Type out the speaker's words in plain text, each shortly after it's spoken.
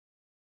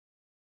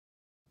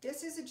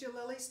This is a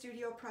Jillily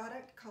Studio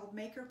product called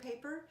Maker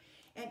Paper,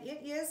 and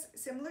it is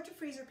similar to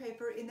freezer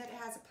paper in that it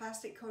has a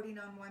plastic coating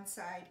on one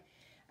side.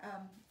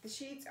 The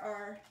sheets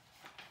are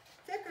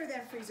thicker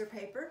than freezer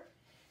paper.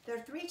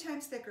 They're 3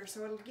 times thicker,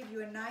 so it'll give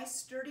you a nice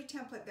sturdy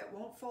template that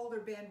won't fold or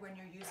bend when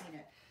you're using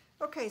it.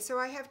 Okay, so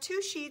I have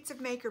 2 sheets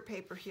of Maker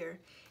Paper here,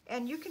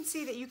 and you can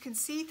see that you can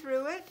see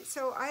through it.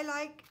 So I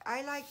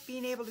like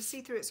being able to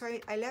see through it, so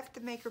I left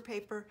the Maker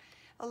Paper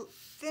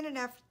thin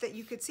enough that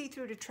you could see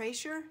through to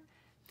trace your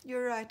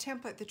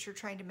template that you're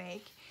trying to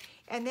make.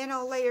 And then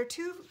I'll layer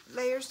 2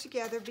 layers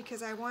together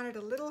because I want it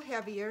a little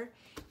heavier,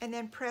 and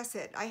then press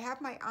it. I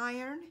have my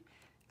iron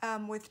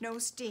with no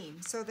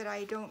steam so that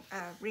I don't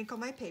wrinkle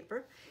my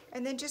paper,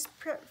 and then just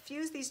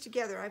fuse these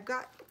together.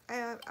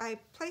 I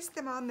placed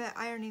them on the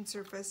ironing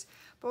surface,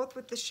 both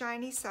with the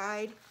shiny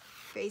side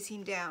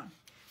facing down.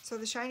 So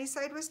the shiny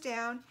side was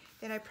down,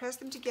 then I pressed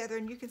them together,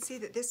 and you can see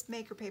that this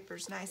Maker Paper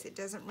is nice. It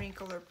doesn't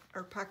wrinkle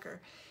or pucker.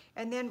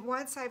 And then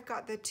once I've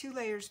got the 2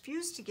 layers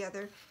fused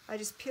together, I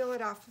just peel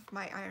it off of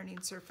my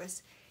ironing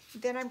surface.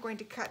 Then I'm going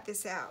to cut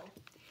this out.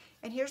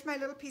 And here's my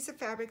little piece of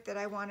fabric that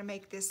I want to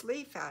make this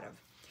leaf out of.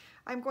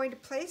 I'm going to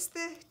place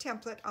the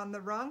template on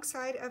the wrong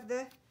side of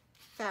the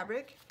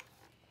fabric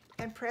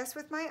and press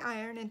with my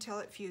iron until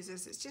it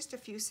fuses. It's just a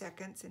few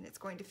seconds and it's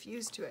going to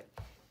fuse to it.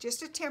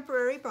 Just a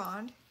temporary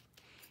bond.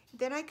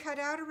 Then I cut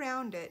out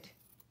around it,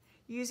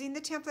 using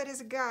the template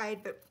as a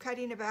guide, but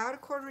cutting about a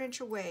 1/4 inch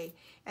away.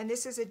 And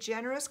this is a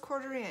generous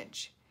 1/4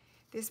 inch.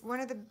 One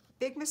of the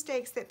big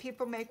mistakes that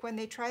people make when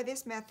they try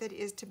this method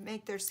is to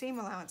make their seam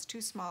allowance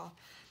too small.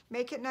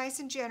 Make it nice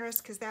and generous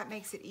because that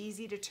makes it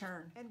easy to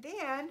turn. And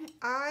then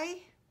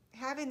I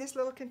have in this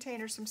little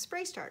container some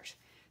spray starch.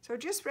 So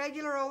just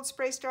regular old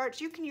spray starch.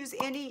 You can use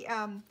any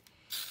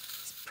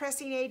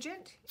pressing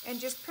agent and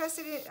just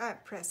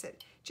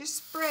just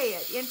spray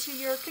it into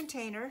your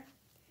container.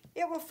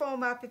 It will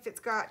foam up if it's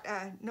got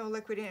no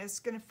liquid in it. It's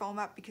going to foam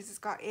up because it's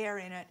got air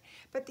in it.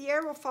 But the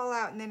air will fall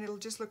out and then it'll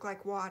just look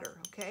like water,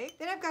 okay?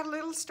 Then I've got a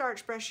little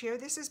starch brush here.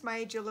 This is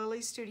my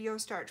Jillily Studio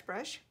starch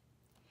brush.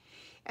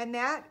 And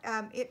that,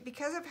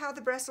 because of how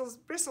the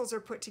bristles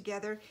are put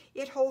together,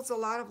 it holds a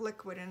lot of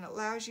liquid and it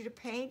allows you to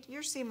paint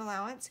your seam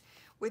allowance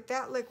with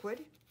that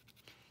liquid.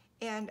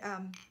 And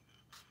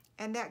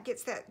that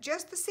gets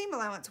just the seam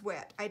allowance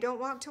wet. I don't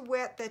want to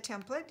wet the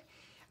template.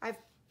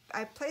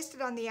 I've placed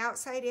it on the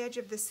outside edge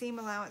of the seam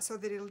allowance so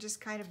that it'll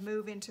just kind of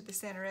move into the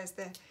center as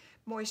the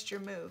moisture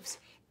moves.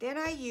 Then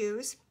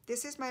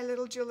this is my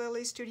little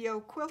Jillily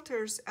Studio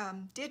Quilter's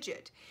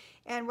digit.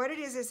 And what it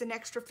is an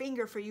extra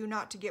finger for you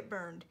not to get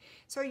burned.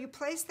 So you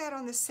place that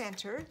on the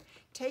center,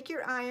 take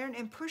your iron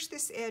and push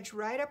this edge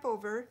right up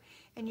over,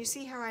 and you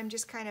see how I'm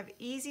just kind of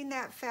easing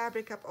that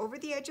fabric up over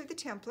the edge of the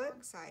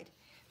template side.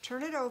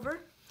 Turn it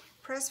over,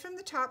 press from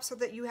the top so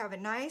that you have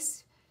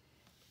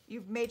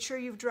you've made sure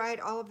you've dried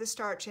all of the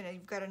starch in it.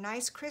 You've got a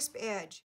nice crisp edge.